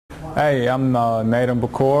Hey, I'm Nathan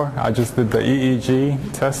Bakur. I just did the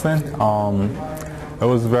EEG testing. It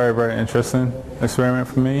was a very, very interesting experiment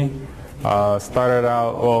for me. Started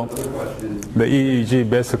out, well, the EEG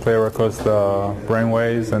basically records the brain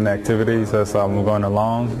waves and the activities as I'm going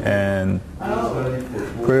along, and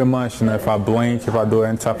pretty much, if I blink, if I do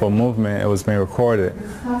any type of movement, it was being recorded.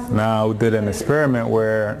 Now, we did an experiment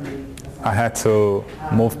where I had to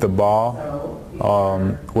move the ball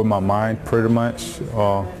with my mind, pretty much,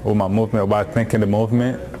 with my movement, by thinking the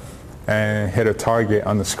movement, and hit a target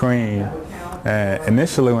on the screen. And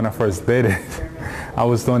initially, when I first did it, I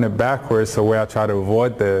was doing it backwards, so where I try to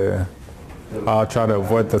avoid the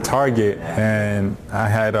target, and I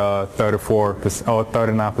had a 34% or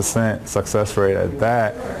 39% success rate at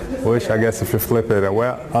that, which I guess if you flip it the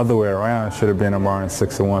other way around, should have been around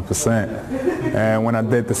 61%. And when I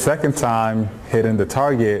did the second time, hitting the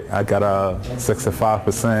target, I got a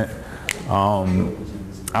 65%.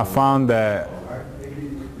 I found that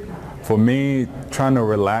for me, trying to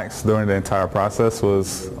relax during the entire process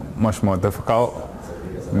was much more difficult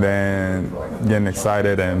than getting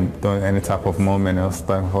excited and doing any type of movement or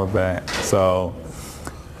stuff like that. So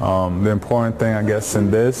the important thing, I guess, in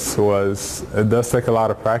this was it does take a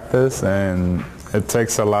lot of practice, and it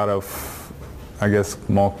takes a lot of, I guess,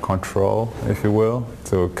 more control, if you will,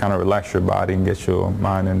 to kind of relax your body and get your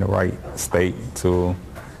mind in the right state to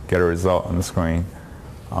get a result on the screen.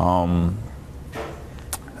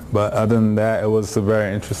 But other than that, it was a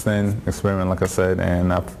very interesting experiment, like I said,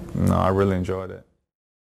 and I really enjoyed it.